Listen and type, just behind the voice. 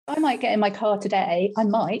might get in my car today, I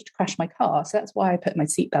might crash my car. So that's why I put my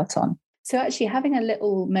seatbelt on. So actually having a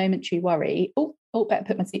little momentary worry, better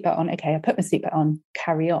put my seatbelt on. Okay, I put my seatbelt on,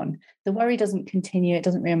 carry on. The worry doesn't continue. It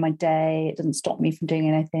doesn't ruin my day. It doesn't stop me from doing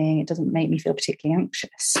anything. It doesn't make me feel particularly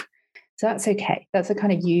anxious. So that's okay. That's a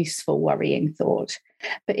kind of useful worrying thought.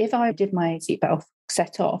 But if I did my seatbelt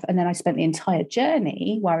set off and then I spent the entire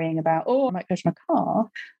journey worrying about, I might crash my car,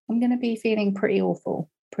 I'm going to be feeling pretty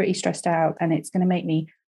awful, pretty stressed out. And it's going to make me,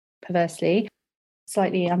 perversely,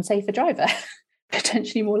 slightly unsafer driver,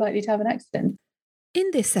 potentially more likely to have an accident. In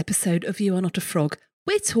this episode of You Are Not a Frog,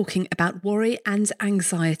 we're talking about worry and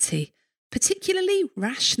anxiety, particularly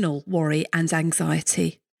rational worry and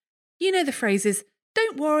anxiety. You know the phrases,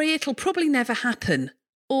 don't worry, it'll probably never happen,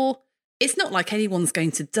 or it's not like anyone's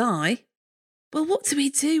going to die. Well, what do we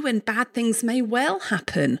do when bad things may well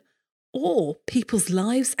happen? Or people's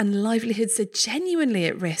lives and livelihoods are genuinely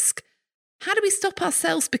at risk? How do we stop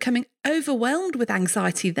ourselves becoming overwhelmed with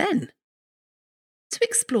anxiety then? To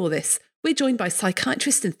explore this, we're joined by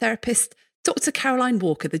psychiatrist and therapist Dr. Caroline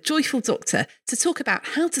Walker, the Joyful Doctor, to talk about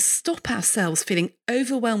how to stop ourselves feeling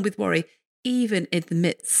overwhelmed with worry, even in the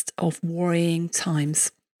midst of worrying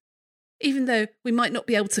times. Even though we might not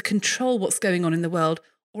be able to control what's going on in the world,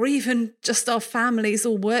 or even just our families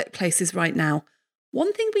or workplaces right now,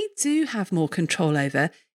 one thing we do have more control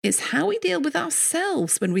over is how we deal with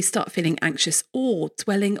ourselves when we start feeling anxious or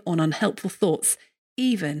dwelling on unhelpful thoughts,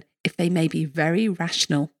 even if they may be very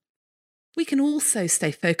rational. We can also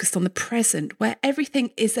stay focused on the present, where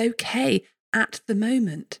everything is okay at the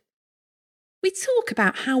moment. We talk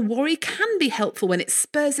about how worry can be helpful when it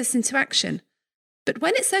spurs us into action, but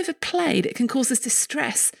when it's overplayed, it can cause us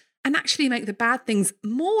distress and actually make the bad things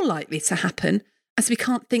more likely to happen, as we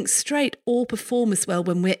can't think straight or perform as well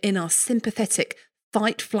when we're in our sympathetic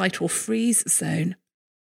fight, flight or freeze zone.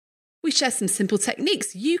 We share some simple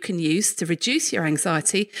techniques you can use to reduce your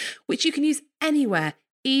anxiety, which you can use anywhere,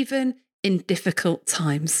 even in difficult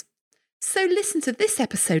times. So listen to this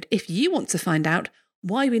episode if you want to find out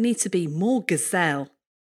why we need to be more gazelle,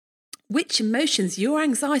 which emotions your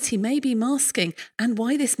anxiety may be masking and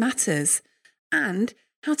why this matters, and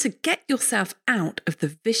how to get yourself out of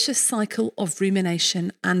the vicious cycle of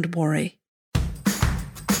rumination and worry.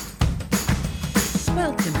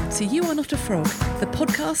 Welcome to You Are Not a Frog, the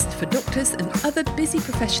podcast for doctors and other busy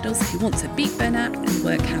professionals who want to beat burnout and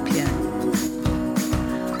work happier.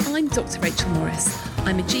 I'm Dr. Rachel Morris.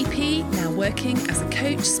 I'm a GP, now working as a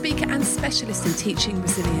coach, speaker and specialist in teaching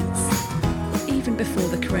resilience. Even before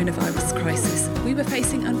the coronavirus crisis, we were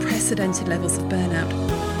facing unprecedented levels of burnout.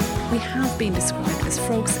 We have been described as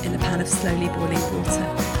frogs in a pan of slowly boiling water.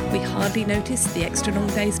 We hardly noticed the extra long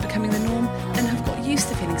days becoming the norm and have got used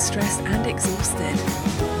to feeling stressed and exhausted.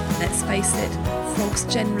 Let's face it, frogs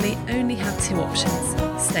generally only have two options: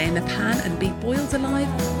 stay in the pan and be boiled alive,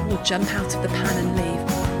 or jump out of the pan and leave.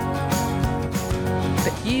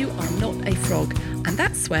 But you are not a frog, and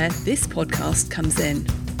that's where this podcast comes in.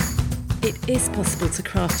 It is possible to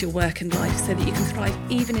craft your work and life so that you can thrive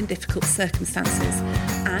even in difficult circumstances.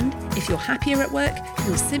 And if you're happier at work,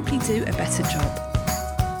 you'll simply do a better job.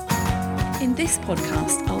 In this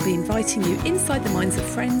podcast, I'll be inviting you inside the minds of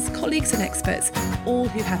friends, colleagues and experts, all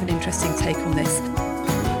who have an interesting take on this,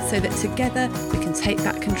 so that together we can take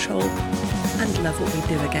back control and love what we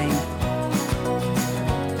do again.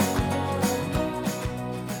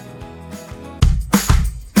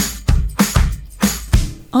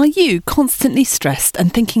 Are you constantly stressed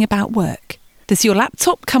and thinking about work? Does your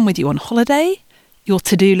laptop come with you on holiday? Your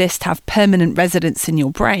to-do list have permanent residence in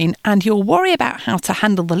your brain, and your worry about how to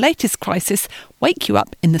handle the latest crisis wake you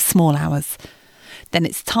up in the small hours? Then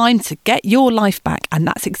it's time to get your life back, and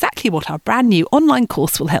that's exactly what our brand new online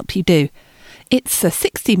course will help you do. It's a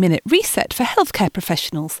 60-minute reset for healthcare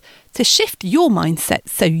professionals to shift your mindset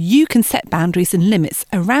so you can set boundaries and limits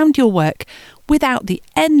around your work without the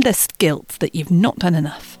endless guilt that you've not done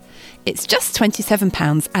enough. It's just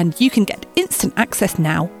 £27 and you can get instant access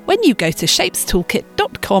now when you go to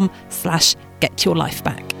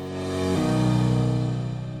shapestoolkit.com/getyourlifeback.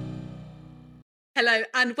 Hello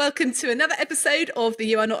and welcome to another episode of the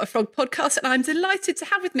You Are Not a Frog podcast, and I'm delighted to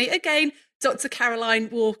have with me again Dr. Caroline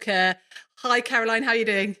Walker. Hi Caroline, how are you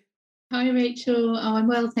doing? Hi Rachel, I'm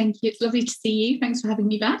well, thank you. It's lovely to see you. Thanks for having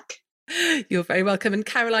me back. You're very welcome. And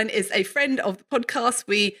Caroline is a friend of the podcast.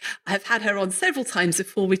 We have had her on several times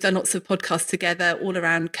before. We've done lots of podcasts together all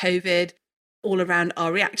around COVID, all around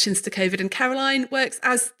our reactions to COVID. And Caroline works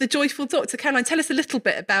as the Joyful Doctor. Caroline, tell us a little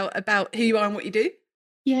bit about who you are and what you do.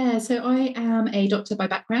 Yeah, so I am a doctor by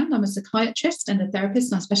background. I'm a psychiatrist and a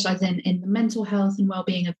therapist, and I specialise in the mental health and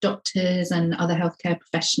well-being of doctors and other healthcare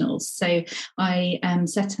professionals. So I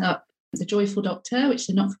set up the Joyful Doctor, which is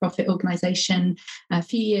a not-for-profit organisation, a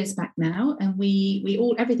few years back now, and we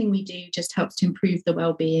all everything we do just helps to improve the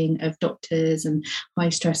well-being of doctors and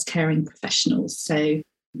high-stress caring professionals. So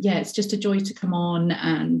yeah, it's just a joy to come on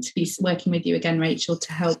and to be working with you again, Rachel,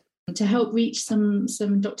 to help reach some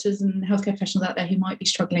doctors and healthcare professionals out there who might be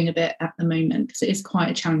struggling a bit at the moment, because it is quite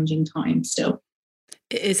a challenging time still.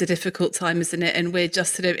 It is a difficult time, isn't it? And we're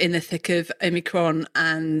just sort of in the thick of Omicron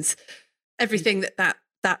and everything that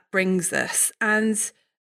brings us. And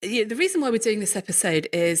the reason why we're doing this episode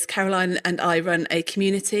is Caroline and I run a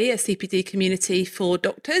community, a CPD community for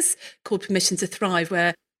doctors called Permission to Thrive,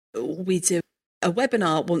 where we do a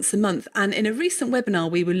webinar once a month. And in a recent webinar,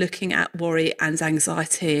 we were looking at worry and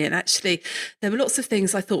anxiety. And actually, there were lots of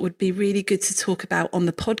things I thought would be really good to talk about on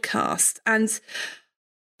the podcast. And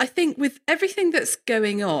I think with everything that's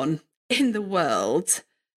going on in the world,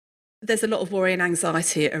 there's a lot of worry and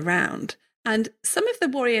anxiety around. And some of the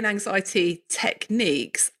worry and anxiety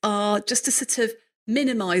techniques are just to sort of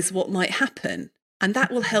minimize what might happen. And that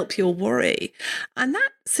will help your worry. And that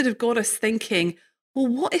sort of got us thinking, well,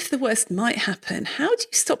 what if the worst might happen? How do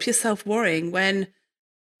you stop yourself worrying when,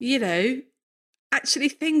 actually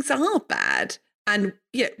things are bad? And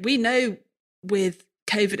we know with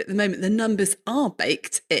COVID at the moment, the numbers are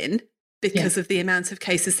baked in because of the amount of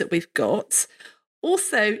cases that we've got.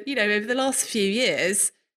 Also, over the last few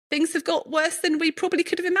years, things have got worse than we probably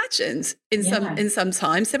could have imagined in some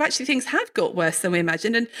time. So actually things have got worse than we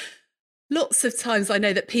imagined. And lots of times I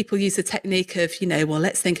know that people use the technique of, well,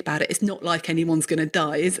 let's think about it. It's not like anyone's going to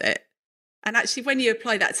die, is it? And actually, when you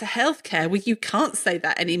apply that to healthcare, well, you can't say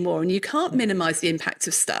that anymore and you can't minimize the impact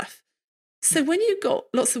of stuff. So when you've got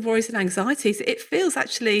lots of worries and anxieties, it feels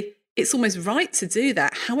actually it's almost right to do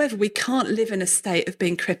that. However, we can't live in a state of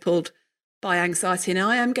being crippled by anxiety. And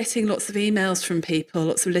I am getting lots of emails from people,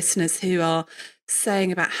 lots of listeners who are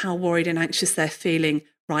saying about how worried and anxious they're feeling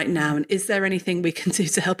right now. And is there anything we can do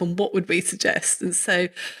to help? And what would we suggest? And so,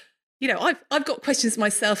 I've got questions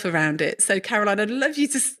myself around it. So Caroline, I'd love you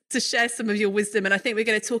to share some of your wisdom. And I think we're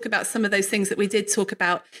going to talk about some of those things that we did talk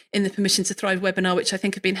about in the Permission to Thrive webinar, which I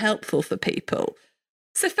think have been helpful for people.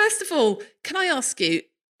 So first of all, can I ask you,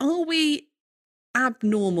 are we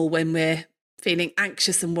abnormal when we're feeling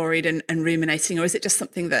anxious and worried and ruminating, or is it just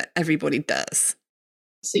something that everybody does?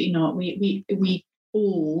 Absolutely not. We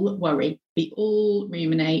all worry, we all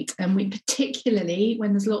ruminate, and we particularly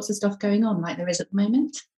when there's lots of stuff going on like there is at the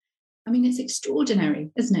moment. I mean, it's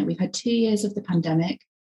extraordinary, isn't it? We've had 2 years of the pandemic.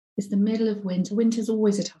 It's the middle of winter. Winter's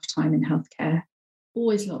always a tough time in healthcare.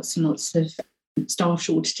 Always lots and lots of staff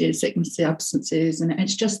shortages, sickness, absences, and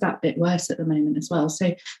it's just that bit worse at the moment as well. So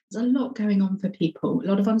there's a lot going on for people, a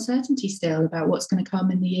lot of uncertainty still about what's going to come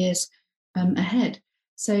in the years ahead.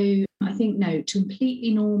 So I think, no,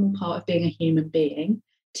 completely normal part of being a human being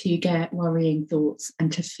to get worrying thoughts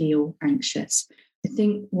and to feel anxious. I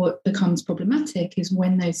think what becomes problematic is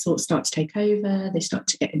when those thoughts start to take over, they start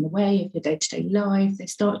to get in the way of your day-to-day life, they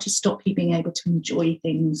start to stop you being able to enjoy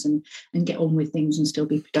things and get on with things and still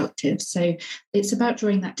be productive. So it's about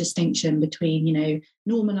drawing that distinction between,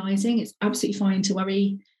 normalizing. It's absolutely fine to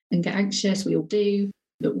worry and get anxious, we all do.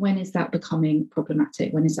 But when is that becoming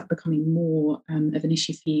problematic? When is that becoming more of an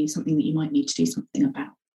issue for you, something that you might need to do something about?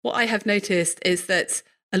 What I have noticed is that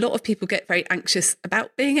a lot of people get very anxious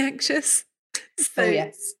about being anxious. So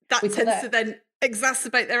that tends to then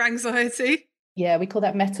exacerbate their anxiety. Yeah, we call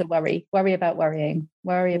that meta worry about worrying,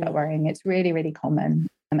 about worrying. It's really, really common.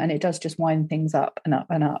 And it does just wind things up and up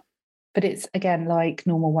and up. But it's, again, like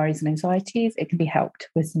normal worries and anxieties, it can be helped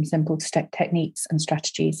with some simple techniques and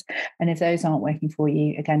strategies. And if those aren't working for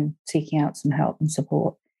you, again, seeking out some help and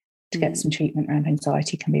support to get some treatment around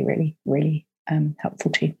anxiety can be really, really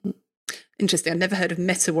helpful too. Interesting. I've never heard of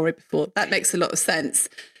meta worry before. That makes a lot of sense.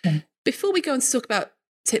 Yeah. Before we go on to talk about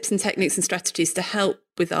tips and techniques and strategies to help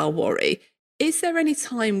with our worry, is there any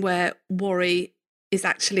time where worry is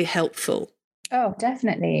actually helpful? Oh,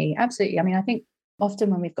 definitely. Absolutely. I mean, I think often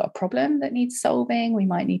when we've got a problem that needs solving, we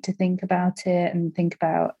might need to think about it and think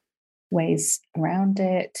about ways around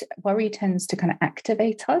it. Worry tends to kind of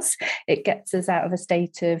activate us. It gets us out of a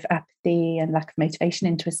state of apathy and lack of motivation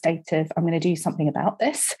into a state of, I'm going to do something about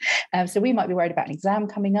this. So we might be worried about an exam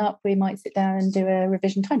coming up. We might sit down and do a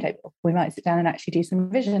revision timetable. We might sit down and actually do some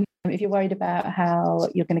revision. If you're worried about how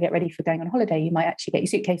you're going to get ready for going on holiday, you might actually get your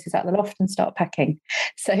suitcases out of the loft and start packing.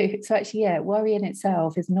 So actually, worry in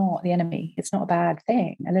itself is not the enemy. It's not a bad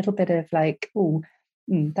thing. A little bit of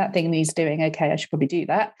that thing needs doing. Okay, I should probably do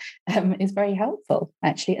that. Is very helpful,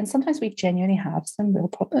 actually. And sometimes we genuinely have some real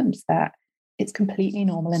problems that it's completely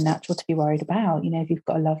normal and natural to be worried about. If you've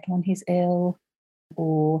got a loved one who's ill,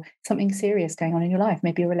 or something serious going on in your life,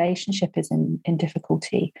 maybe a relationship is in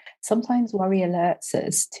difficulty. Sometimes worry alerts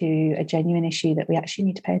us to a genuine issue that we actually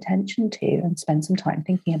need to pay attention to and spend some time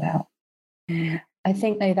thinking about. I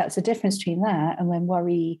think, though, that's a difference between that and when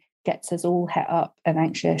worry gets us all het up and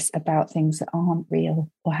anxious about things that aren't real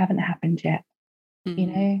or haven't happened yet.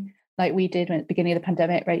 Like we did at the beginning of the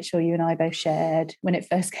pandemic. Rachel, you and I both shared when it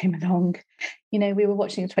first came along. We were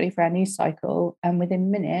watching a 24-hour news cycle, and within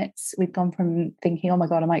minutes we'd gone from thinking, oh my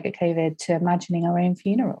God, I might get COVID, to imagining our own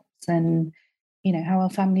funerals and how our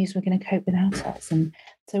families were going to cope without us. And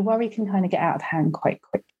so worry can kind of get out of hand quite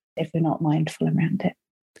quickly if we're not mindful around it.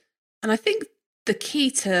 And I think the key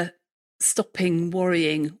to stopping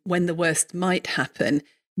worrying when the worst might happen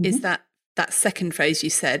is that second phrase you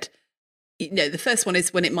said. The first one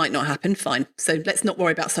is when it might not happen, fine. So let's not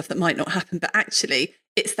worry about stuff that might not happen. But actually,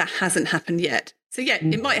 it's that hasn't happened yet. So yeah,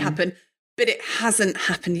 it might happen, but it hasn't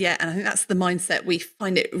happened yet. And I think that's the mindset we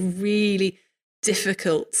find it really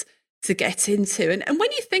difficult to get into. And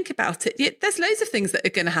when you think about it, there's loads of things that are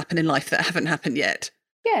going to happen in life that haven't happened yet.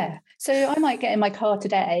 Yeah. So I might get in my car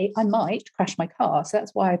today. I might crash my car. So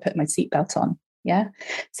that's why I put my seatbelt on. Yeah.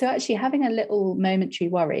 So actually having a little momentary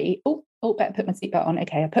worry, better put my seatbelt on.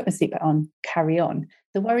 Okay, I put my seatbelt on, carry on.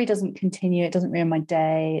 The worry doesn't continue. It doesn't ruin my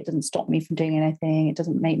day. It doesn't stop me from doing anything. It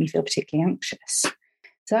doesn't make me feel particularly anxious.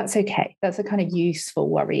 So that's okay. That's a kind of useful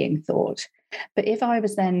worrying thought. But if I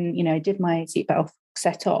was then, did my seatbelt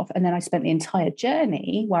set off, and then I spent the entire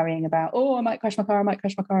journey worrying about, I might crash my car,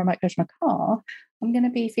 I'm going to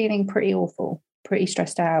be feeling pretty awful, pretty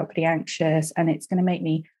stressed out, pretty anxious. And it's going to make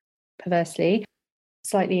me, perversely,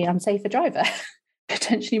 slightly unsafer driver,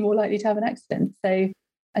 potentially more likely to have an accident. So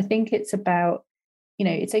I think it's about,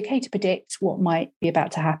 it's okay to predict what might be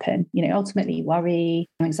about to happen. Ultimately worry,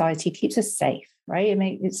 anxiety keeps us safe, right?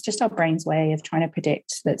 It's just our brain's way of trying to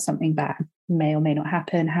predict that something bad may or may not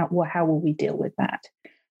happen. How will we deal with that?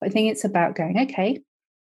 But I think it's about going, okay,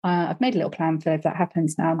 I've made a little plan for if that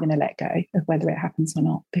happens. Now I'm going to let go of whether it happens or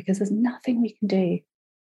not, because there's nothing we can do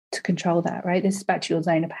to control that, right? This is back to your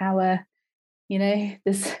zone of power.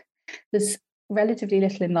 There's relatively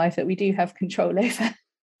little in life that we do have control over.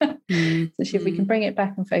 So if we can bring it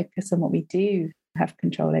back and focus on what we do have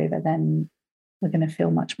control over, then we're going to feel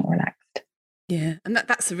much more relaxed. Yeah, and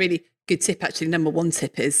that's a really good tip, actually. Number one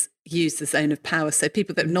tip is use the zone of power. So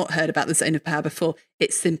people that have not heard about the zone of power before,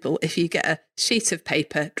 it's simple. If you get a sheet of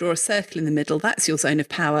paper, draw a circle in the middle, that's your zone of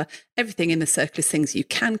power. Everything in the circle is things you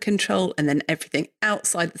can control, and then everything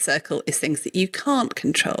outside the circle is things that you can't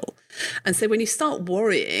control. And so when you start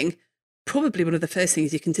worrying, probably one of the first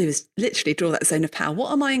things you can do is literally draw that zone of power.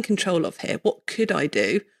 What am I in control of here? What could I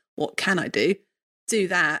do? What can I do? Do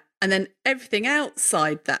that. And then everything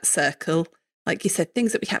outside that circle, like you said,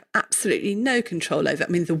 things that we have absolutely no control over. I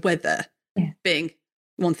mean, the weather being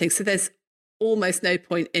one thing. So there's almost no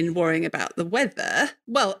point in worrying about the weather.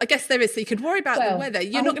 Well, I guess there is. So you could worry about the weather.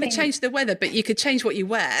 You're not going to change the weather, but you could change what you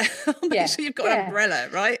wear. Make sure you've got an umbrella,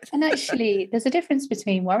 right? And actually, there's a difference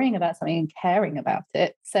between worrying about something and caring about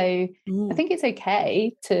it. So I think it's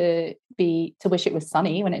okay to wish it was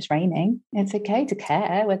sunny when it's raining. It's okay to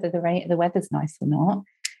care whether the weather's nice or not.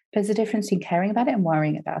 There's a difference between caring about it and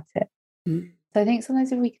worrying about it. So I think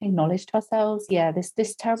sometimes if we can acknowledge to ourselves,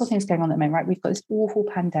 this terrible thing's going on at the moment, right? We've got this awful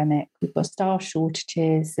pandemic, we've got staff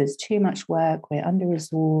shortages, there's too much work, we're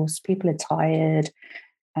under-resourced, people are tired,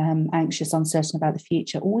 anxious, uncertain about the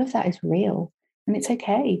future. All of that is real. And it's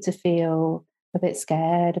okay to feel a bit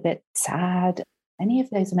scared, a bit sad. Any of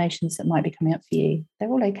those emotions that might be coming up for you, they're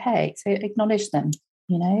all okay. So acknowledge them,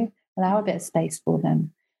 allow a bit of space for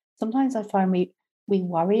them. Sometimes I find we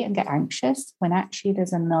worry and get anxious when actually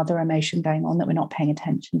there's another emotion going on that we're not paying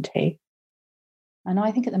attention to. And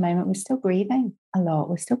I think at the moment we're still grieving a lot.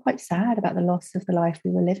 We're still quite sad about the loss of the life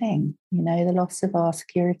we were living, the loss of our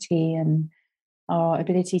security and our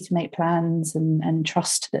ability to make plans and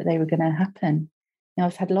trust that they were going to happen.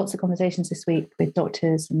 I've had lots of conversations this week with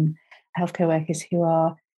doctors and healthcare workers who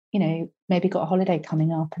are, maybe got a holiday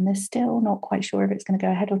coming up and they're still not quite sure if it's going to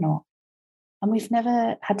go ahead or not. And we've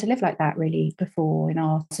never had to live like that really before in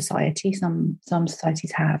our society. Some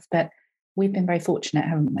societies have, but we've been very fortunate,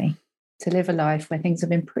 haven't we, to live a life where things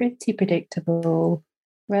have been pretty predictable,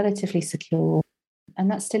 relatively secure.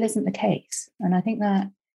 And that still isn't the case. And I think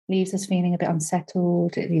that leaves us feeling a bit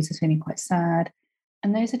unsettled. It leaves us feeling quite sad.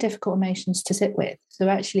 And those are difficult emotions to sit with. So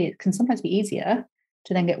actually it can sometimes be easier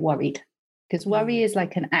to then get worried Because worry is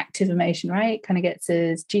like an active emotion, right? Kind of gets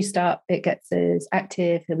us juiced up, it gets us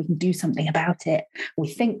active, that we can do something about it. We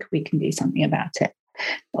think we can do something about it.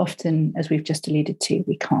 Often, as we've just alluded to,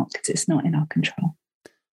 we can't because it's not in our control.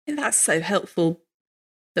 And that's so helpful.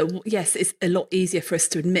 That, yes, it's a lot easier for us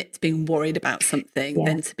to admit to being worried about something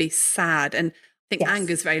than to be sad. And I think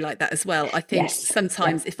anger is very like that as well. I think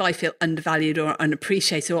sometimes if I feel undervalued or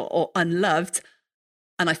unappreciated or unloved,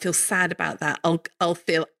 and I feel sad about that, I'll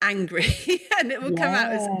feel angry and it will come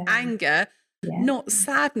out as anger, not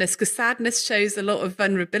sadness, because sadness shows a lot of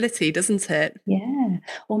vulnerability, doesn't it? Yeah.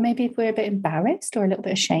 Or maybe if we're a bit embarrassed or a little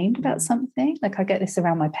bit ashamed about something. Like I get this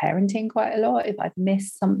around my parenting quite a lot. If I've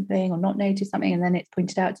missed something or not noticed something and then it's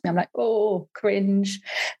pointed out to me, I'm like, oh, cringe.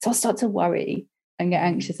 So I'll start to worry and get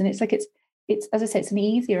anxious. And it's like, it's as I say, it's an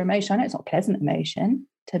easier emotion. I know it's not a pleasant emotion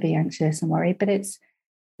to be anxious and worried, but it's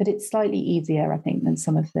slightly easier, I think, than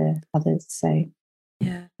some of the others. So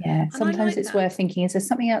yeah. Sometimes it's worth thinking, is there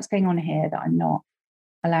something else going on here that I'm not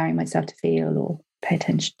allowing myself to feel or pay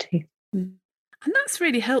attention to? And that's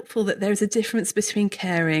really helpful that there's a difference between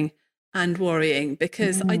caring and worrying,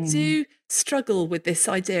 because I do struggle with this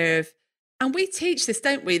idea of, and we teach this,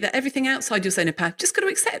 don't we, that everything outside your zone of power, just got to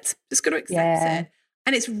accept it.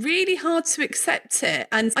 And it's really hard to accept it.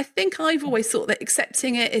 And I think I've always thought that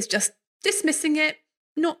accepting it is just dismissing it,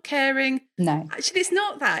 not caring. No. Actually, it's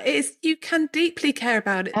not that. It's, you can deeply care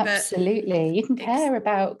about it. Absolutely. You can care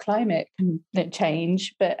about climate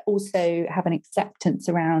change, but also have an acceptance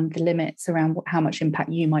around the limits, around how much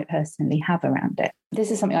impact you might personally have around it. This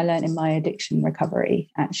is something I learned in my addiction recovery,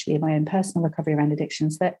 actually, my own personal recovery around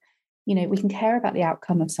addictions, that, you know, we can care about the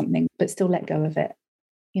outcome of something, but still let go of it.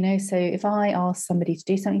 You know, so if I ask somebody to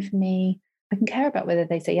do something for me, I can care about whether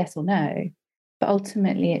they say yes or no, but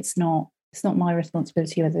ultimately it's not my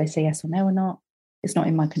responsibility whether they say yes or no or not. It's not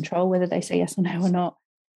in my control whether they say yes or no or not.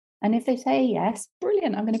 And if they say yes,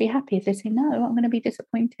 brilliant, I'm going to be happy. If they say no, I'm going to be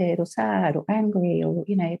disappointed or sad or angry, or,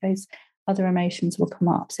 you know, those other emotions will come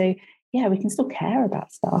up. So yeah, we can still care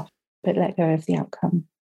about stuff, but let go of the outcome.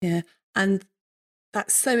 Yeah. And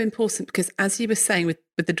that's so important, because as you were saying with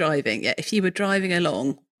the driving, if you were driving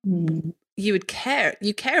along, you would care.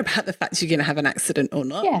 You care about the fact you're going to have an accident or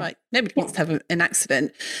not, right? Nobody wants to have an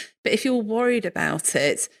accident. But if you're worried about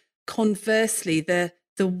it, conversely, the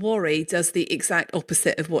worry does the exact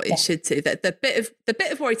opposite of what it should do. That the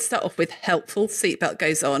bit of worry to start off with, helpful, seatbelt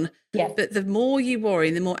goes on. But the more you worry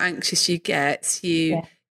and the more anxious you get,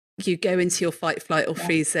 you go into your fight, flight or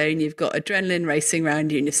freeze zone. You've got adrenaline racing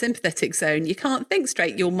around you in your sympathetic zone. You can't think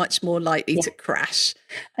straight. You're much more likely to crash.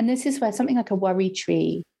 And this is where something like a worry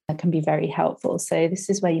tree can be very helpful. So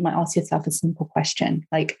this is where you might ask yourself a simple question,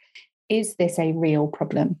 like, is this a real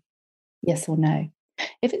problem? Yes or no?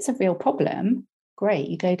 If it's a real problem, great,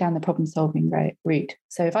 you go down the problem solving route.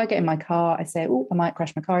 So if I get in my car, I say, oh, I might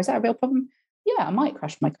crash my car. Is that a real problem? Yeah, I might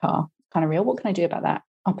crash my car. Kind of real. What can I do about that?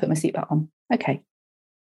 I'll put my seatbelt on. Okay.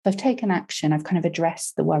 So I've taken action. I've kind of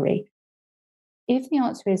addressed the worry. If the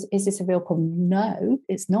answer is this a real problem? No,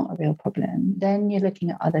 it's not a real problem. Then you're looking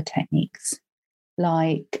at other techniques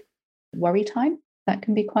like worry time. That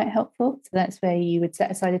can be quite helpful. So that's where you would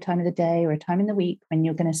set aside a time of the day or a time in the week when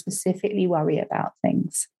you're going to specifically worry about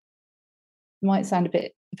things. It might sound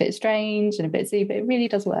a bit strange and a bit silly, but it really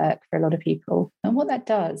does work for a lot of people. And what that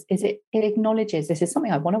does is it acknowledges this is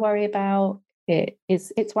something I want to worry about.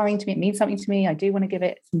 It's worrying to me. It means something to me. I do want to give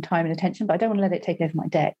it some time and attention, but I don't want to let it take over my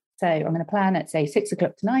day. So I'm going to plan at, say, 6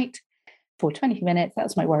 o'clock tonight for 20 minutes.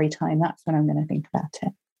 That's my worry time. That's when I'm going to think about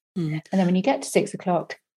it. And then when you get to 6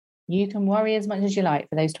 o'clock, you can worry as much as you like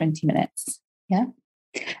for those 20 minutes. Yeah.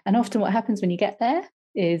 And often what happens when you get there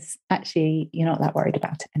is actually you're not that worried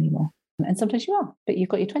about it anymore. And sometimes you are, but you've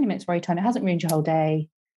got your 20 minutes worry time. It hasn't ruined your whole day.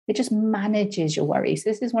 It just manages your worries. So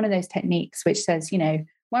this is one of those techniques which says, you know,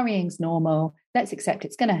 worrying's normal. Let's accept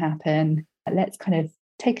it's going to happen. Let's kind of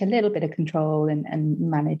take a little bit of control and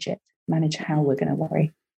manage it, manage how we're going to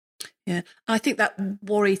worry. Yeah, I think that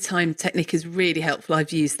worry time technique is really helpful.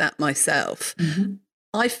 I've used that myself.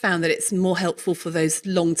 I've found that it's more helpful for those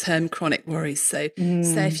long-term chronic worries. So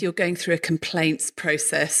say if you're going through a complaints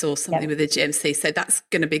process or something with a GMC, so that's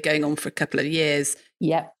going to be going on for a couple of years.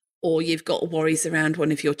 Or you've got worries around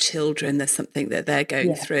one of your children, there's something that they're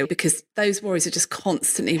going through, because those worries are just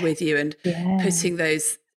constantly with you, and putting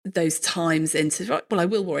those times into, right, well, I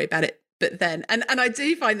will worry about it, but then, and I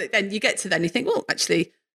do find that then you get to then you think, well,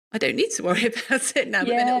 actually, I don't need to worry about it now, but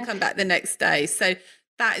then it'll come back the next day. So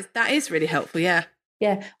that is really helpful. Yeah.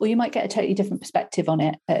 Yeah. Or you might get a totally different perspective on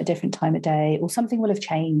it at a different time of day, or something will have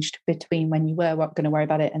changed between when you were going to worry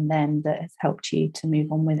about it and then that has helped you to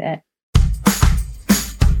move on with it.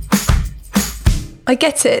 I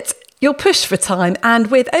get it. You're pushed for time, and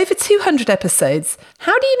with over 200 episodes,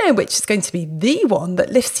 how do you know which is going to be the one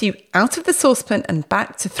that lifts you out of the saucepan and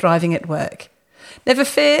back to thriving at work? Never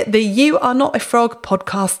fear, the You Are Not a Frog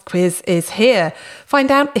podcast quiz is here. Find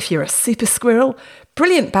out if you're a super squirrel,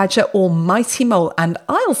 brilliant badger or mighty mole, and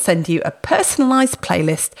I'll send you a personalised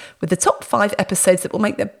playlist with the top 5 episodes that will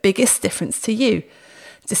make the biggest difference to you.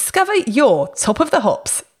 Discover your top of the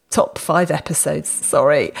hops, top 5 episodes,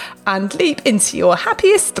 and leap into your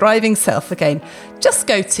happiest, thriving self again. Just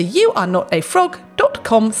go to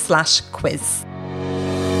youarenotafrog.com/quiz.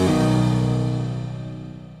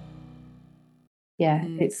 Yeah,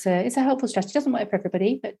 it's a helpful strategy. It doesn't work for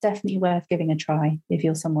everybody, but definitely worth giving a try if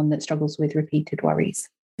you're someone that struggles with repeated worries.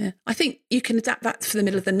 Yeah, I think you can adapt that for the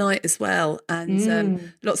middle of the night as well.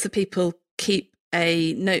 And lots of people keep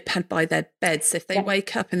a notepad by their bed. So if they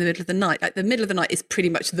wake up in the middle of the night, like the middle of the night is pretty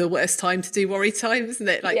much the worst time to do worry time, isn't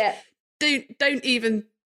it? Like, don't even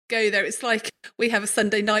go there. It's like we have a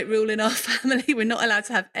Sunday night rule in our family. We're not allowed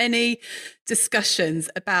to have any discussions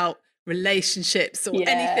about relationships or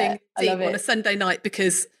anything deep on a Sunday night,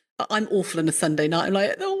 because I'm awful on a Sunday night. I'm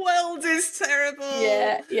like, the world is terrible.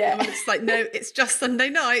 Yeah. And I'm just like, no, it's just Sunday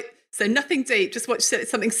night. So nothing deep, just watch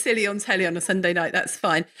something silly on telly on a Sunday night, that's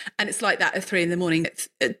fine. And it's like that at 3 a.m.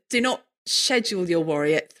 Do not schedule your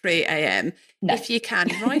worry at 3 a.m. No. If you can,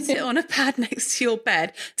 write it on a pad next to your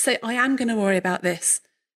bed. Say, I am going to worry about this,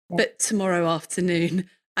 but tomorrow afternoon.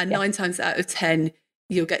 And 9 times out of 10,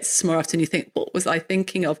 you'll get to tomorrow afternoon, you think, what was I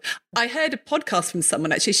thinking of? I heard a podcast from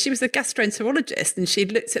someone, actually. She was a gastroenterologist, and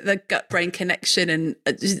she'd looked at the gut-brain connection, and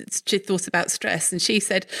she thought about stress. And she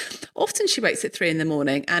said, often she wakes at 3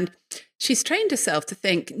 a.m. and she's trained herself to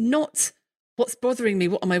think, not what's bothering me,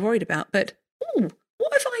 what am I worried about, but,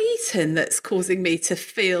 what have I eaten that's causing me to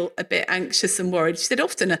feel a bit anxious and worried? She said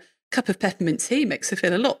often a cup of peppermint tea makes her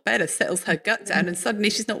feel a lot better, settles her gut down, and suddenly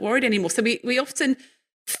she's not worried anymore. So we often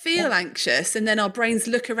feel anxious, and then our brains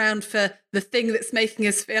look around for the thing that's making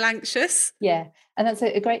us feel anxious. Yeah, and that's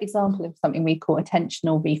a great example of something we call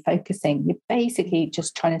attentional refocusing. You're basically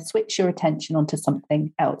just trying to switch your attention onto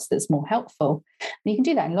something else that's more helpful. And you can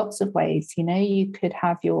do that in lots of ways. You know, you could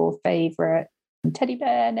have your favorite teddy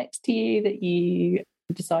bear next to you that you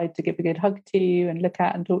decide to give a good hug to and look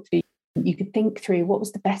at and talk to. You could think through, what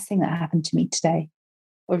was the best thing that happened to me today?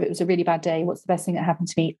 Or if it was a really bad day, what's the best thing that happened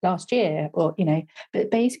to me last year? Or,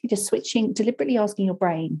 but basically just switching, deliberately asking your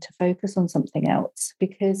brain to focus on something else,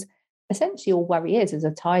 because essentially all worry is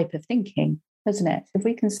a type of thinking, isn't it? So if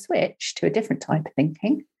we can switch to a different type of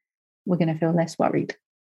thinking, we're going to feel less worried.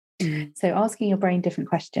 So asking your brain different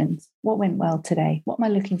questions. What went well today? What am I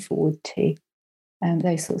looking forward to?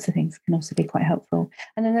 Those sorts of things can also be quite helpful.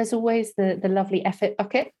 And then there's always the lovely effort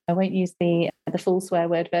bucket. I won't use the full swear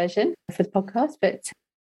word version for the podcast, but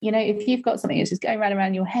if you've got something that's just going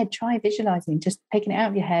around your head, try visualizing, just taking it out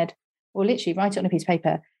of your head, or literally write it on a piece of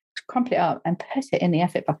paper, crumple it up and put it in the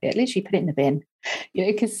effort bucket, literally put it in the bin,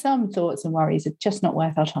 because some thoughts and worries are just not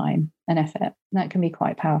worth our time and effort. And that can be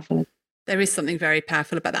quite powerful. There is something very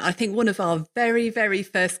powerful about that. I think one of our very, very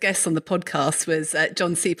first guests on the podcast was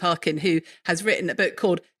John C. Parkin, who has written a book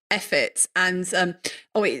called Effort. And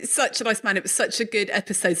it's such a nice man. It was such a good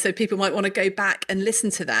episode. So people might want to go back and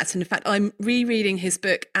listen to that. And in fact, I'm rereading his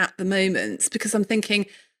book at the moment, because I'm thinking,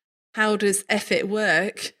 how does effort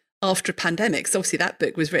work after a pandemic? So obviously that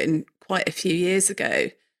book was written quite a few years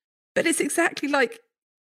ago. But it's exactly like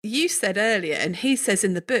you said earlier, and he says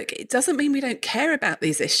in the book, it doesn't mean we don't care about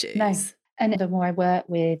these issues. No. And the more I work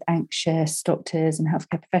with anxious doctors and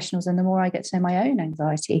healthcare professionals, and the more I get to know my own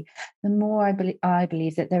anxiety, the more I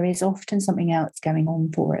believe that there is often something else going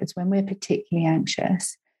on for us. When we're particularly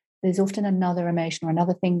anxious, there's often another emotion or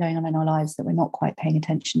another thing going on in our lives that we're not quite paying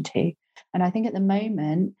attention to. And I think at the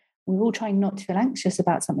moment, we're all trying not to feel anxious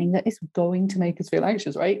about something that is going to make us feel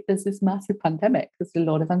anxious, right? There's this massive pandemic. There's a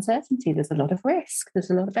lot of uncertainty. There's a lot of risk. There's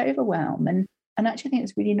a lot of overwhelm. And I actually think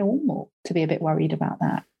it's really normal to be a bit worried about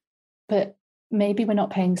that. But maybe we're not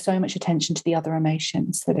paying so much attention to the other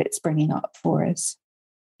emotions that it's bringing up for us,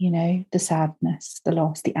 the sadness, the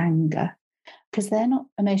loss, the anger, because they're not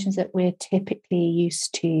emotions that we're typically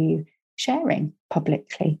used to sharing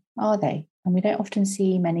publicly, are they? And we don't often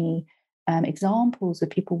see many examples of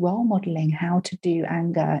people role modeling how to do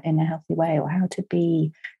anger in a healthy way, or how to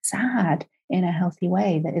be sad in a healthy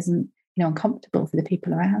way that isn't, uncomfortable for the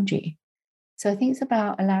people around you. So I think it's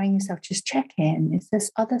about allowing yourself to just check in. Is there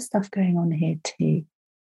other stuff going on here too?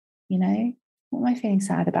 What am I feeling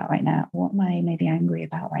sad about right now? What am I maybe angry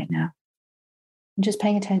about right now? And just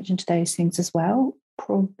paying attention to those things as well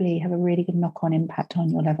probably have a really good knock-on impact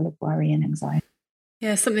on your level of worry and anxiety.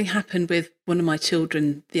 Yeah, something happened with one of my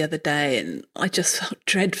children the other day and I just felt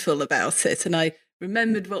dreadful about it. And I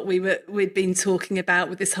remembered what we'd been talking about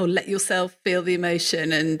with this whole let yourself feel the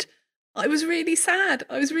emotion. And I was really sad.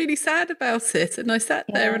 I was really sad about it. And I sat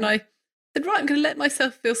there and I said, right, I'm going to let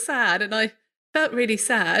myself feel sad. And I felt really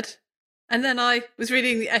sad. And then I was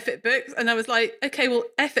reading the F It books and I was like, okay, well,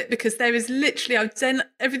 F it, because there is literally, I've done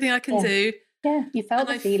everything I can do. Yeah, you felt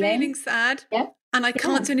the feeling. I'm feeling sad. Yeah. And I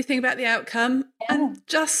can't do anything about the outcome. And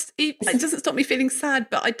it doesn't stop me feeling sad,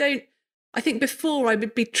 but I think before I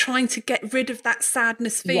would be trying to get rid of that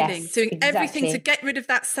sadness feeling, doing everything to get rid of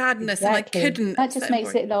that sadness, and I couldn't. That just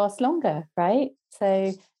makes it last longer, right?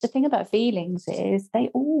 So the thing about feelings is they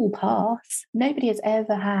all pass. Nobody has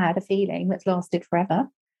ever had a feeling that's lasted forever,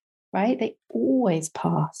 right? They always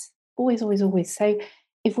pass, always, always, always. So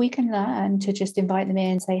if we can learn to just invite them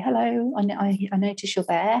in and say, hello, I notice you're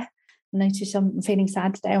there. I notice I'm feeling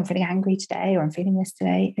sad today, or I'm feeling angry today, or I'm feeling this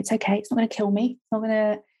today. It's okay. It's not going to kill me. It's not going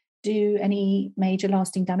to do any major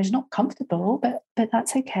lasting damage. It's not comfortable, but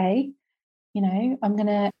that's okay. You know, and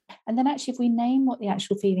then actually if we name what the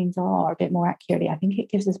actual feelings are a bit more accurately, I think it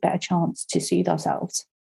gives us a better chance to soothe ourselves.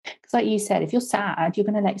 Because like you said, if you're sad, you're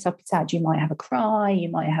going to let yourself be sad. You might have a cry, you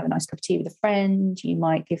might have a nice cup of tea with a friend, you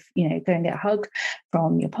might go and get a hug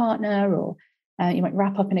from your partner, or you might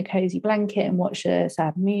wrap up in a cozy blanket and watch a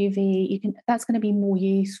sad movie. That's going to be more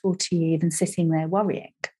useful to you than sitting there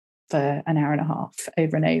worrying for an hour and a half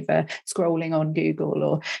over and over, scrolling on Google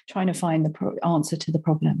or trying to find the answer to the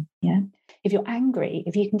problem. Yeah. If you're angry,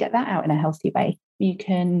 if you can get that out in a healthy way, you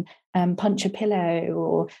can punch a pillow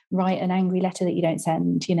or write an angry letter that you don't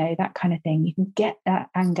send, that kind of thing. You can get that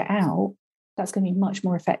anger out. That's going to be a much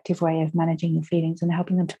more effective way of managing your feelings and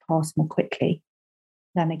helping them to pass more quickly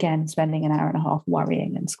than, again, spending an hour and a half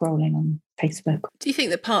worrying and scrolling on Facebook. Do you think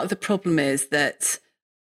that part of the problem is that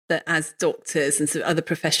as doctors and some other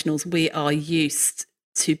professionals, we are used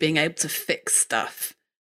to being able to fix stuff?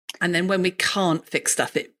 And then when we can't fix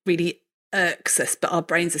stuff, it really irks us, but our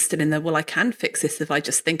brains are still in there. Well, I can fix this if I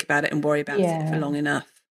just think about it and worry about it for long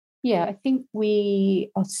enough. Yeah, I think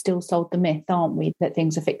we are still sold the myth, aren't we, that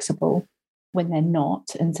things are fixable when they're not.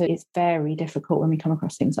 And so it's very difficult when we come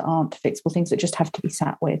across things that aren't fixable, things that just have to be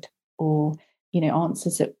sat with, or,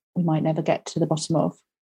 answers that we might never get to the bottom of.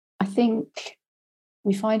 I think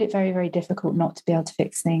we find it very, very difficult not to be able to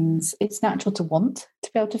fix things. It's natural to want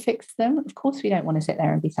to be able to fix them. Of course, we don't want to sit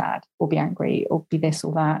there and be sad or be angry or be this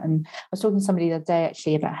or that. And I was talking to somebody the other day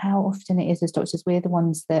actually about how often it is as doctors, we're the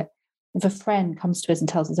ones that, if a friend comes to us and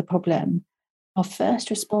tells us a problem, our first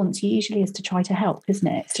response usually is to try to help, isn't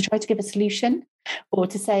it? It's to try to give a solution, or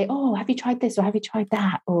to say, oh, have you tried this, or have you tried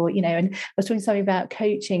that? Or, and I was talking to somebody about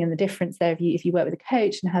coaching and the difference there if you work with a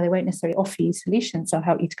coach, and how they won't necessarily offer you solutions, they'll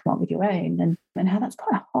help you to come up with your own, and how that's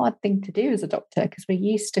quite a hard thing to do as a doctor, because we're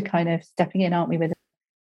used to kind of stepping in, aren't we, with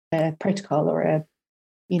a protocol or a,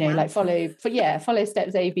 like follow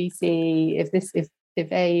steps A, B, C.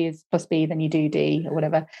 If A is plus B, then you do D, or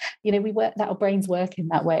whatever. We work that, our brains work in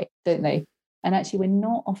that way, don't they? And actually, we're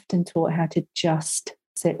not often taught how to just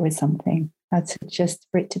sit with something, for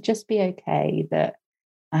it to just be okay that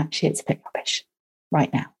actually it's a bit rubbish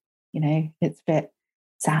right now. It's a bit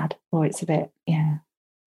sad, or it's a bit,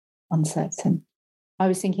 uncertain. I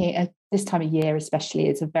was thinking at this time of year, especially,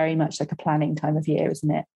 it's very much like a planning time of year,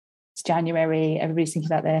 isn't it? It's January. Everybody's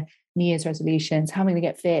thinking about their New Year's resolutions. How am I going to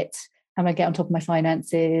get fit? How am I going to get on top of my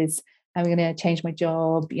finances? How am I going to change my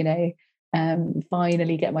job?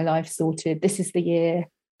 Finally get my life sorted. This is the year.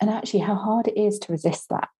 And actually how hard it is to resist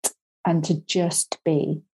that, and to just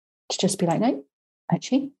be like, no,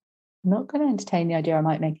 actually, I'm not going to entertain the idea I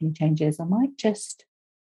might make any changes. I might just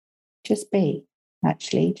be,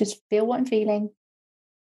 actually, just feel what I'm feeling,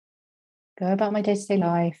 go about my day-to-day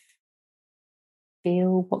life,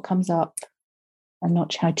 feel what comes up, and not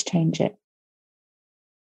try to change it.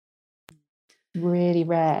 Really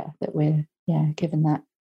rare that we're given that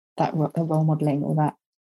role modeling or that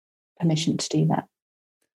permission to do that.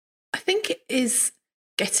 I think it is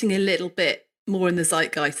getting a little bit more in the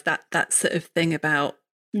zeitgeist, that sort of thing about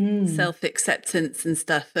self-acceptance and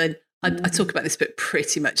stuff. And I talk about this book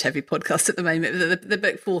pretty much every podcast at the moment, the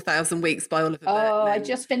book 4,000 Weeks by Oliver Burkeman. Oh, I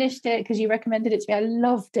just finished it because you recommended it to me. I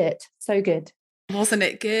loved it. So good. Wasn't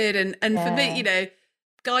it good? And for me,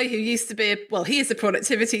 guy who used to be he is a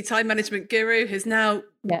productivity time management guru, has now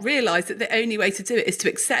realised that the only way to do it is to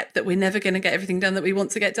accept that we're never going to get everything done that we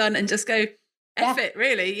want to get done, and just go F it,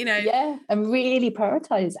 really, Yeah, and really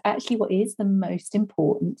prioritise actually what is the most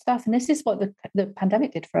important stuff. And this is what the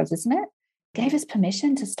pandemic did for us, isn't it? Gave us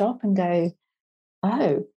permission to stop and go,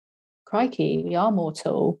 oh, crikey, we are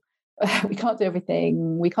mortal. we can't do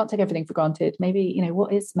everything. We can't take everything for granted. Maybe,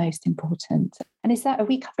 what is most important? And are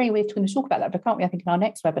we covering, we're going to talk about that, but can't we, I think, in our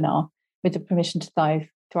next webinar with the Permission to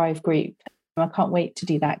Thrive group. I can't wait to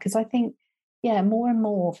do that because I think, more and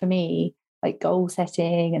more for me, like goal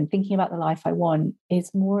setting and thinking about the life I want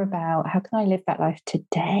is more about how can I live that life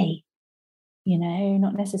today?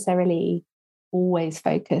 Not necessarily always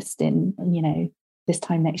focused in, this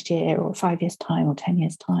time next year or 5 years' time or 10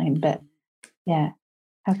 years' time. But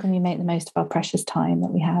how can we make the most of our precious time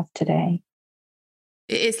that we have today?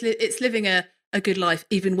 It's living a good life,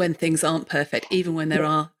 even when things aren't perfect, even when there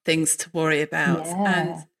are things to worry about. Yeah.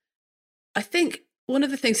 And I think one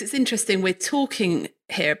of the things that's interesting, we're talking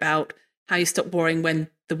here about how you stop worrying when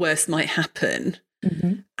the worst might happen.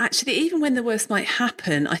 Mm-hmm. Actually, even when the worst might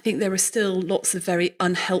happen, I think there are still lots of very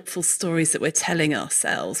unhelpful stories that we're telling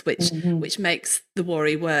ourselves, which makes the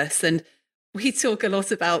worry worse. And we talk a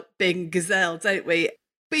lot about being gazelle, don't we?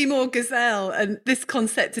 Be more gazelle. And this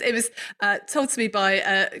concept, it was told to me by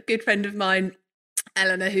a good friend of mine,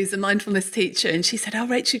 Eleanor, who's a mindfulness teacher. And she said,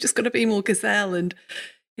 Rachel, you just got to be more gazelle. And,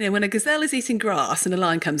 when a gazelle is eating grass and a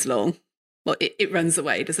lion comes along, well, it runs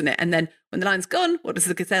away, doesn't it? And then when the lion's gone, what does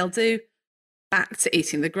the gazelle do? Back to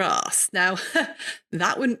eating the grass. Now,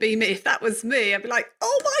 that wouldn't be me. If that was me, I'd be like,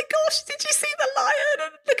 oh my gosh, did you see the lion?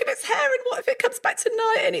 And look at its hair. And what if it comes back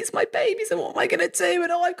tonight and eats my babies? And what am I going to do?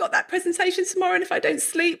 And I've got that presentation tomorrow. And if I don't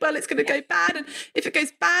sleep, well, it's going to go bad. And if it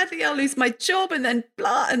goes badly, I'll lose my job. And then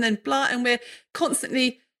blah, and then blah. And we're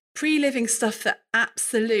constantly pre-living stuff that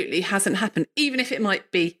absolutely hasn't happened. Even if it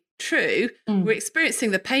might be true, we're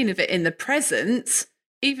experiencing the pain of it in the present,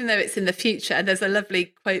 even though it's in the future. And there's a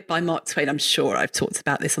lovely quote by Mark Twain. I'm sure I've talked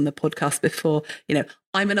about this on the podcast before.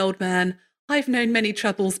 I'm an old man. I've known many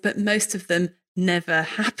troubles, but most of them never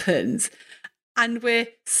happened. And we're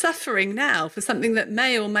suffering now for something that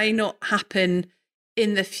may or may not happen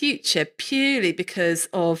in the future purely because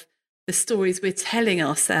of the stories we're telling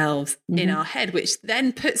ourselves in our head, which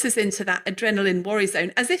then puts us into that adrenaline worry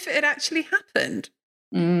zone as if it had actually happened.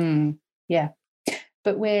 Yeah.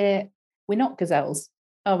 But we're not gazelles,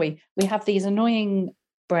 are we? We have these annoying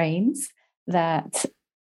brains that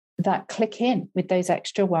click in with those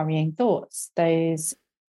extra worrying thoughts, the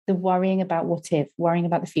worrying about what if, worrying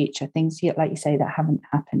about the future, things like you say that haven't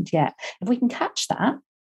happened yet. If we can catch that,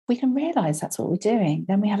 we can realize that's what we're doing.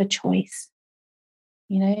 Then we have a choice.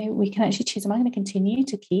 We can actually choose, am I going to continue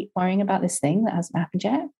to keep worrying about this thing that hasn't happened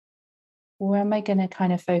yet? Or am I going to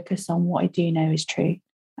kind of focus on what I do know is true?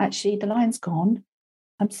 Actually, the lion's gone.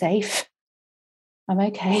 I'm safe. I'm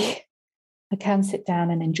okay. I can sit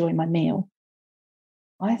down and enjoy my meal.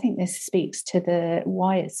 I think this speaks to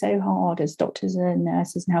why it's so hard as doctors and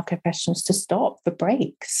nurses and healthcare professionals to stop for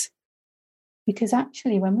breaks. Because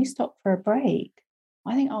actually, when we stop for a break,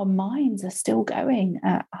 I think our minds are still going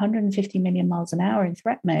at 150 million miles an hour in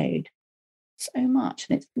threat mode. So much.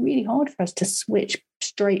 And it's really hard for us to switch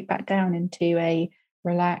straight back down into a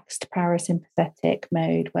relaxed parasympathetic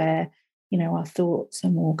mode where, our thoughts are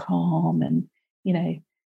more calm and,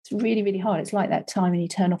 it's really, really hard. It's like that time when you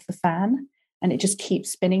turn off the fan and it just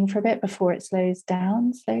keeps spinning for a bit before it slows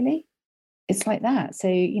down slowly. It's like that. So,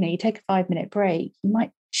 you take a 5-minute break, you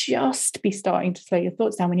might just be starting to slow your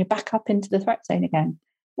thoughts down when you're back up into the threat zone again.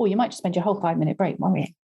 Or you might just spend your whole 5-minute break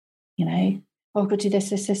worrying, I've got to do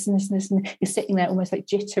this, and this, and this. And you're sitting there almost like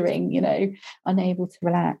jittering, unable to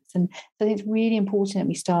relax. And so I think it's really important that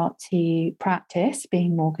we start to practice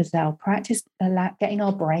being more gazelle, practice getting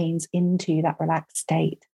our brains into that relaxed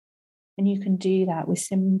state. And you can do that with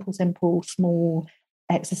simple, small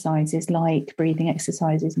exercises like breathing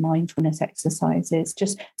exercises, mindfulness exercises,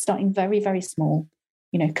 just starting very, very small,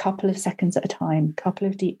 couple of seconds at a time, couple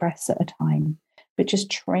of deep breaths at a time, but just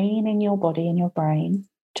training your body and your brain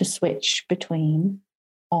to switch between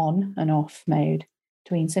on and off mode,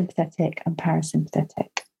 between sympathetic and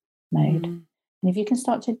parasympathetic mode. And if you can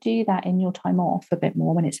start to do that in your time off a bit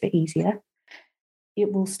more when it's a bit easier,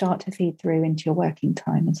 it will start to feed through into your working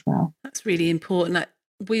time as well. That's really important.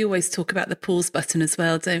 We always talk about the pause button as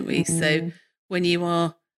well, don't we? So when you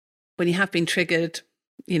have been triggered,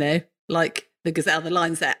 like the gazelle, the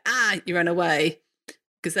lion's there, you run away.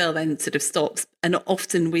 Gazelle then sort of stops. And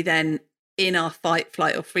often we then, in our fight,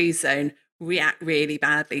 flight or freeze zone, react really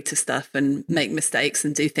badly to stuff and make mistakes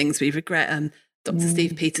and do things we regret. Dr.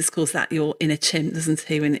 Steve Peters calls that your inner chimp, doesn't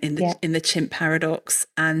he? In the chimp paradox.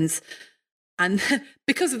 And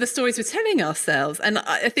because of the stories we're telling ourselves. And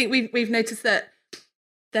I think we've noticed that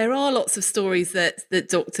there are lots of stories that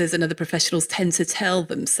doctors and other professionals tend to tell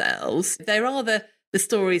themselves. There are the the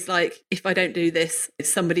stories like, if I don't do this,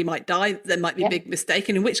 somebody might die, there might be a big mistake,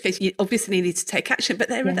 and in which case you obviously need to take action. But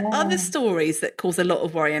there are the other stories that cause a lot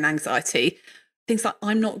of worry and anxiety. Things like,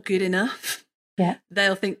 I'm not good enough. Yeah.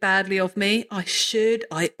 They'll think badly of me. I should,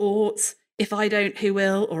 I ought. If I don't, who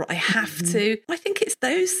will? Or I have to. I think it's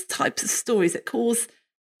those types of stories that cause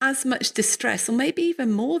as much distress, or maybe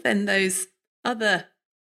even more than those other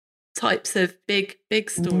types of big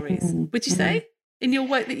stories. Would you say, in your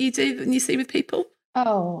work that you do and you see with people?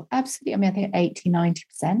 Oh, absolutely. I mean, I think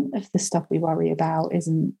 80-90% of the stuff we worry about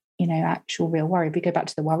isn't, actual real worry. If we go back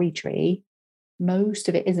to the worry tree, most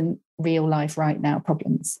of it isn't real life right now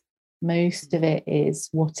problems. Most of it is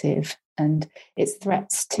what if, and it's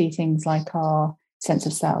threats to things like our sense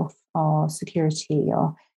of self, our security,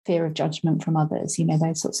 our fear of judgment from others,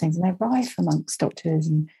 those sorts of things. And they're rife amongst doctors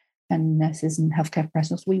and nurses and healthcare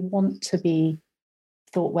professionals. We want to be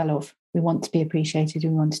thought well of. We want to be appreciated. We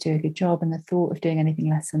want to do a good job. And the thought of doing anything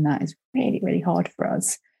less than that is really, really hard for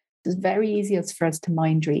us. It's very easy for us to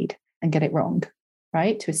mind read and get it wrong,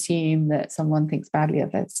 right? To assume that someone thinks badly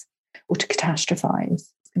of us, or to catastrophize.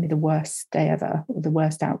 It's going to be the worst day ever, or the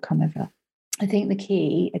worst outcome ever. I think the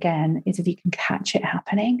key, again, is if you can catch it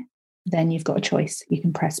happening, then you've got a choice. You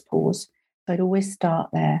can press pause. So I'd always start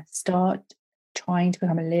there. Start trying to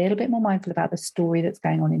become a little bit more mindful about the story that's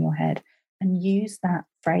going on in your head, and use that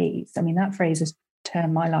phrase. I mean, that phrase has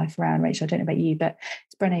turned my life around, Rachel. I don't know about you, but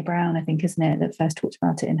it's Brené Brown, I think, isn't it, that first talked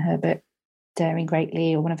about it in her book, Daring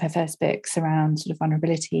Greatly, or one of her first books around sort of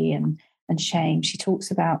vulnerability and shame. She talks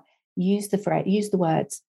about use the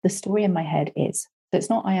words, the story in my head is. So it's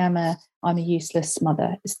not I'm a useless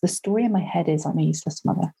mother. It's the story in my head is I'm a useless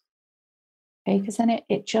mother. Okay, because then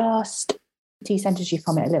it just decenters you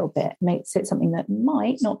from it a little bit, makes it something that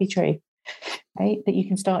might not be true, right? That you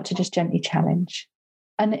can start to just gently challenge.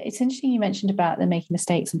 And it's interesting you mentioned about the making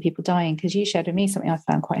mistakes and people dying, because you shared with me something I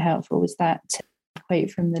found quite helpful, was that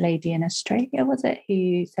quote from the lady in Australia, was it,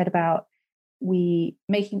 who said about we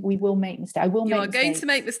will make mistakes. You are going to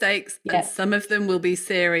make mistakes, and some of them will be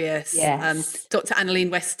serious. Yes. Dr.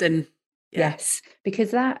 Annalene Weston. Yes,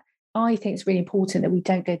 because that, I think it's really important that we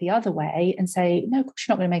don't go the other way and say, no, of course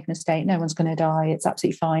you're not going to make a mistake. No one's going to die. It's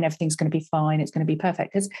absolutely fine. Everything's going to be fine. It's going to be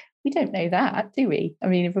perfect. Because we don't know that, do we? I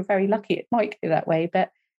mean, if we're very lucky, it might go that way.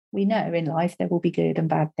 But we know in life there will be good and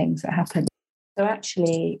bad things that happen. So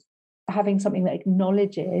actually having something that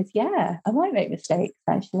acknowledges, I might make mistakes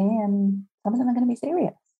actually, and some of them are going to be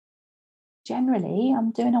serious. Generally,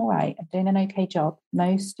 I'm doing all right. I'm doing an okay job.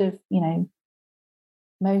 Most of the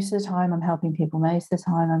time I'm helping people. Most of the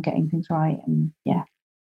time I'm getting things right. And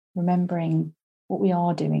remembering what we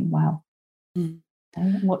are doing well.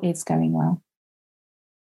 What is going well.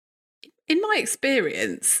 In my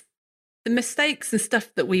experience, the mistakes and stuff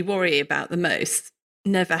that we worry about the most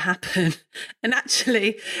never happen. And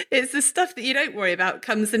actually, it's the stuff that you don't worry about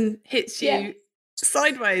comes and hits you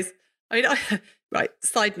sideways. I mean, right,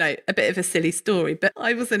 side note, a bit of a silly story, but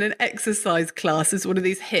I was in an exercise class as one of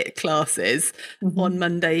these HIIT classes on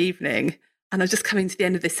Monday evening. And I was just coming to the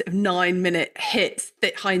end of this sort of 9-minute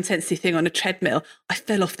HIIT, high intensity thing on a treadmill. I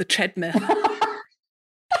fell off the treadmill.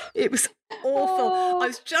 It was awful. I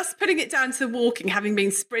was just putting it down to walking, having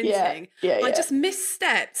been sprinting. I just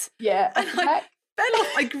misstepped. And I fell off.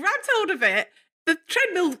 I grabbed hold of it. The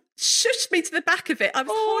treadmill shushed me to the back of it. I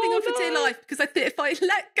was holding on for dear life because I thought if I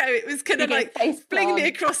let go, it was going to fling me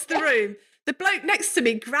across the room. The bloke next to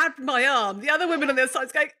me grabbed my arm. The other woman on the other side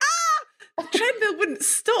was going, ah! The treadmill wouldn't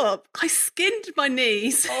stop. I skinned my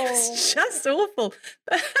knees. It was just awful.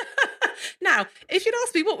 Now, if you'd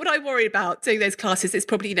asked me what would I worry about doing those classes, it's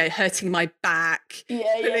probably, hurting my back,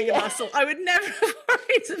 pulling a muscle. I would never have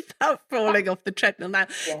worried about falling off the treadmill. Now,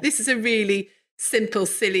 this is a really simple,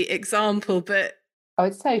 silly example, but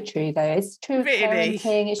it's so true though. It's true of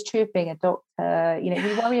parenting, it's true of being a doctor.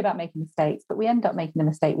 We worry about making mistakes, but we end up making a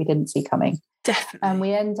mistake we didn't see coming. Definitely. And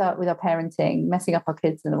we end up with our parenting messing up our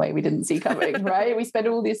kids in a way we didn't see coming, right? We spend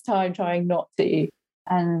all this time trying not to.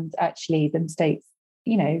 And actually the mistakes,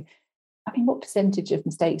 what percentage of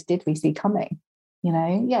mistakes did we see coming?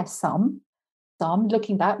 Yes, some.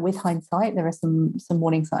 Looking back with hindsight, there are some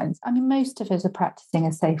warning signs. I mean, most of us are practicing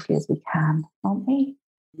as safely as we can, aren't we?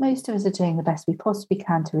 Most of us are doing the best we possibly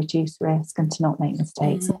can to reduce risk and to not make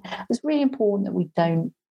mistakes. It's really important that we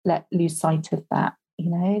don't lose sight of that,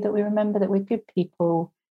 that we remember that we're good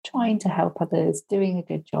people, trying to help others, doing a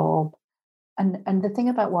good job. And the thing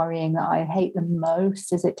about worrying that I hate the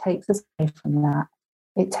most is it takes us away from that.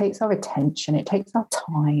 It takes our attention, it takes our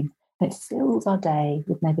time, and it fills our day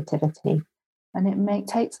with negativity. And it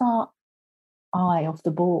takes our eye off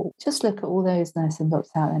the ball. Just look at all those nursing books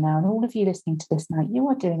out there now, and all of you listening to this now, you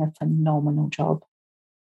are doing a phenomenal job.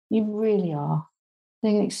 You really are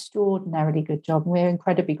doing an extraordinarily good job. And we're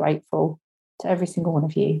incredibly grateful to every single one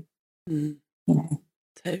of you. Mm. You know.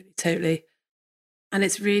 Totally. And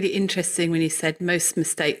it's really interesting when you said most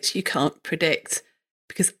mistakes you can't predict,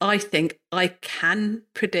 because I think I can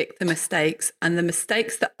predict the mistakes, and the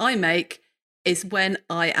mistakes that I make is when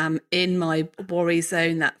I am in my worry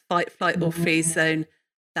zone, that fight, flight or freeze zone,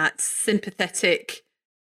 that sympathetic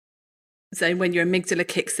zone when your amygdala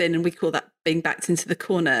kicks in, and we call that being backed into the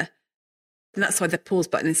corner. And that's why the pause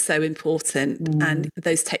button is so important, and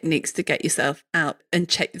those techniques to get yourself out and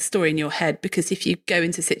check the story in your head. Because if you go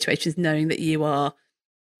into situations knowing that you are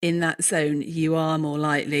in that zone, you are more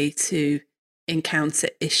likely to encounter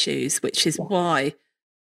issues, which is why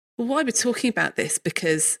we're talking about this,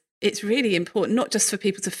 because it's really important, not just for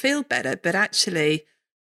people to feel better, but actually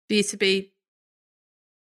for you to be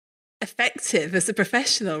effective as a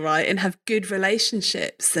professional, right? And have good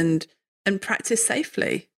relationships and practice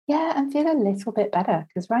safely. Yeah, and feel a little bit better,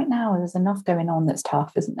 because right now there's enough going on that's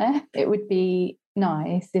tough, isn't there? It would be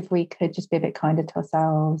nice if we could just be a bit kinder to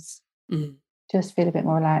ourselves, just feel a bit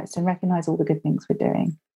more relaxed and recognise all the good things we're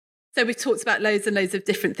doing. So we've talked about loads and loads of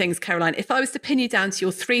different things, Caroline. If I was to pin you down to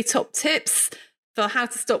your 3 top tips for how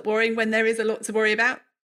to stop worrying when there is a lot to worry about,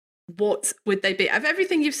 what would they be? Of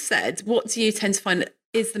everything you've said, what do you tend to find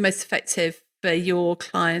is the most effective for your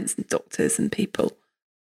clients and doctors and people?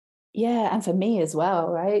 Yeah, and for me as well,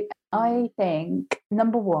 right? I think,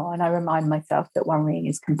 number one, I remind myself that worrying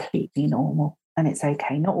is completely normal and it's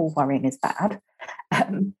okay. Not all worrying is bad,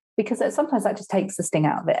 because sometimes that just takes the sting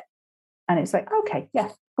out of it. And it's like, okay, yeah,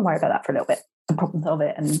 I'll worry about that for a little bit and problem solve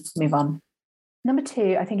it and move on. Number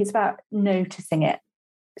two, I think it's about noticing it,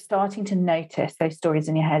 starting to notice those stories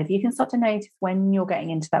in your head. If you can start to notice when you're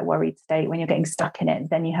getting into that worried state, when you're getting stuck in it,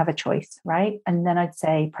 then you have a choice, right? And then I'd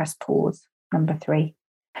say press pause, number 3.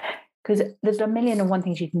 Because there's a million and one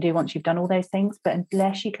things you can do once you've done all those things, but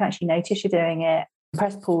unless you can actually notice you're doing it,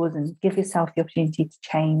 press pause and give yourself the opportunity to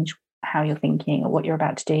change how you're thinking or what you're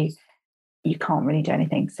about to do, you can't really do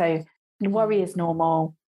anything. So worry is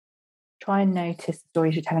normal. Try and notice the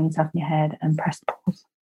stories you're telling yourself in your head and press pause.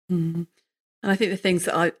 And I think the things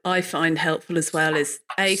that I find helpful as well is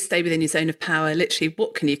stay within your zone of power. Literally,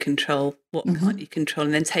 what can you control? What can't you control?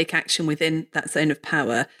 And then take action within that zone of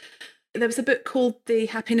power. There was a book called The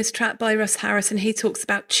Happiness Trap by Russ Harris, and he talks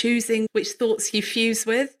about choosing which thoughts you fuse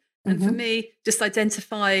with. And for me, just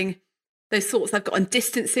identifying those thoughts I've got and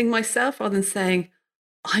distancing myself rather than saying,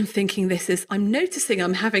 I'm thinking I'm noticing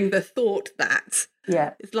I'm having the thought that.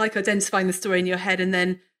 Yeah. It's like identifying the story in your head, and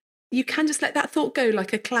then you can just let that thought go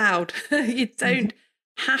like a cloud. You don't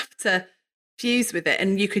have to fuse with it.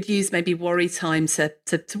 And you could use maybe worry time to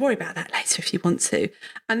worry about that later if you want to.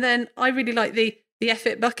 And then I really like the F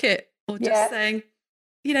it bucket, or just saying,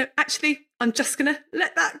 actually, I'm just going to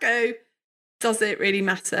let that go. Does it really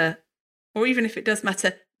matter? Or even if it does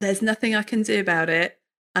matter, there's nothing I can do about it.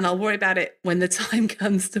 And I'll worry about it when the time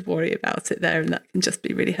comes to worry about it there. And that can just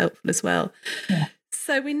be really helpful as well. Yeah.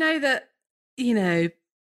 So we know that,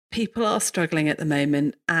 people are struggling at the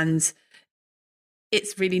moment, and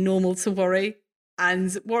it's really normal to worry.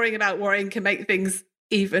 And worrying about worrying can make things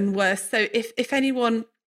even worse. So if anyone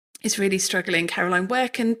is really struggling, Caroline, where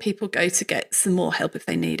can people go to get some more help if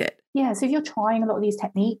they need it? Yeah, so if you're trying a lot of these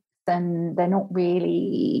techniques, then they're not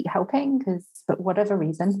really helping because for whatever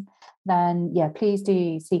reason, then please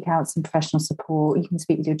do seek out some professional support. You can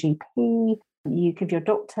speak with your GP, you give your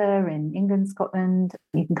doctor in England, Scotland,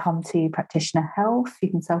 you can come to Practitioner Health,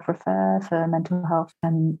 you can self-refer for mental health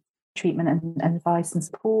and treatment and advice and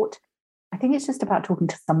support. I think it's just about talking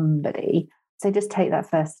to somebody. So just take that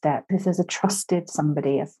first step. If there's a trusted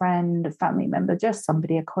somebody, a friend, a family member, just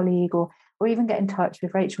somebody, a colleague, or even get in touch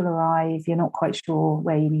with Rachel or I if you're not quite sure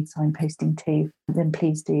where you need signposting to, then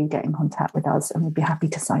please do get in contact with us and we'd be happy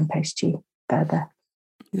to signpost you further.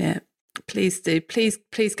 Yeah, please do. Please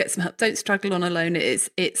get some help. Don't struggle on alone. I think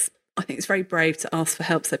it's very brave to ask for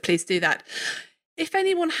help, so please do that. If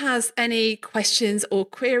anyone has any questions or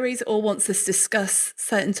queries or wants us to discuss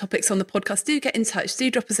certain topics on the podcast, do get in touch.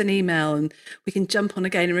 Do drop us an email and we can jump on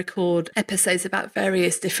again and record episodes about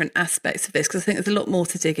various different aspects of this, because I think there's a lot more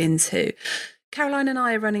to dig into. Caroline and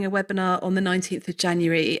I are running a webinar on the 19th of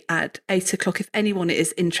January at 8:00 if anyone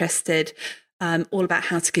is interested. All about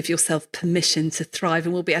how to give yourself permission to thrive.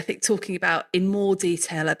 And we'll be, I think, talking about in more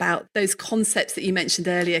detail about those concepts that you mentioned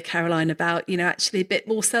earlier, Caroline, about, actually a bit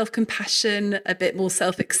more self-compassion, a bit more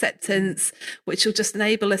self-acceptance, which will just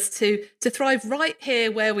enable us to thrive right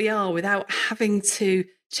here where we are without having to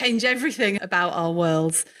change everything about our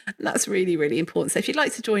worlds. And that's really, really important. So if you'd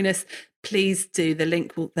like to join us, please do. The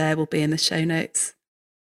link will be in the show notes.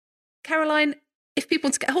 Caroline, If people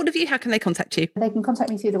want to get hold of you, how can they contact you? They can contact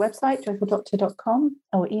me through the website, joyfuldoctor.com,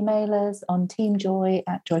 or email us on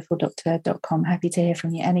teamjoy@joyfuldoctor.com. Happy to hear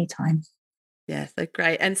from you anytime. Yeah, so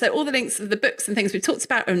great. And so all the links of the books and things we've talked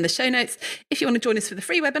about are in the show notes. If you want to join us for the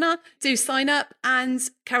free webinar, do sign up. And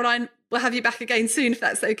Caroline, we'll have you back again soon if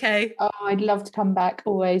that's okay. Oh, I'd love to come back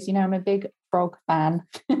always. I'm a big frog fan.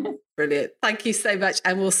 Brilliant. Thank you so much.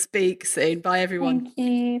 And we'll speak soon. Bye, everyone. Thank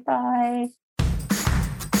you. Bye.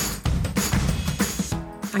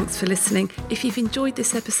 Thanks for listening. If you've enjoyed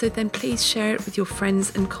this episode, then please share it with your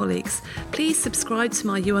friends and colleagues. Please subscribe to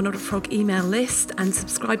my You Are Not a Frog email list and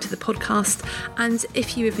subscribe to the podcast. And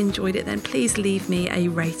if you have enjoyed it, then please leave me a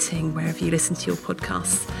rating wherever you listen to your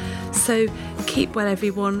podcasts. So keep well,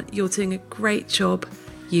 everyone. You're doing a great job.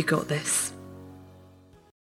 You got this.